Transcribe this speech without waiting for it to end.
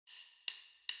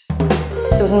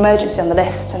there was an emergency on the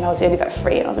list and I was the only vet for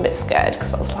 3 and I was a bit scared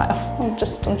because I was like, oh, I'm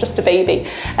just a baby.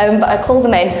 But I called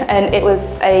them in and it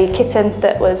was a kitten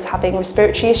that was having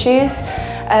respiratory issues.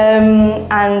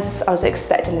 And I was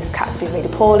expecting this cat to be really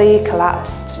poorly,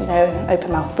 collapsed, you know,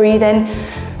 open mouth breathing.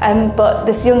 But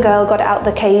this young girl got it out of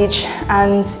the cage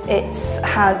and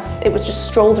it was just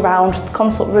strolled around the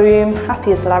consult room,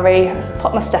 happy as Larry.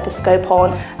 Put my stethoscope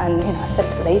on and, you know, I said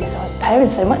to the lady, so I was purring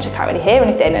so much I can't really hear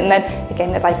anything. And then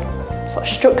again, it like sort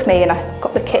of struck me and I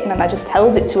got the kitten and I just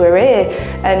held it to her ear.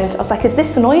 And I was like, is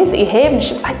this the noise that you hear? And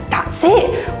she was like, that's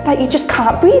it. Like, you just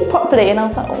can't breathe properly. And I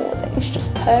was like, oh, it's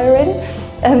just purring.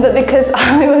 But because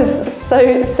I was so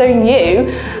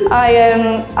new,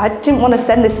 I didn't want to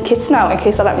send this kitten out in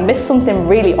case I like missed something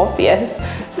really obvious.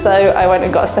 So I went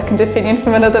and got a second opinion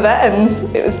from another vet,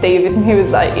 and it was David, and he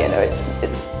was like, you know,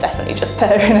 it's definitely just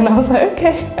purring, and I was like,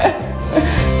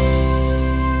 okay.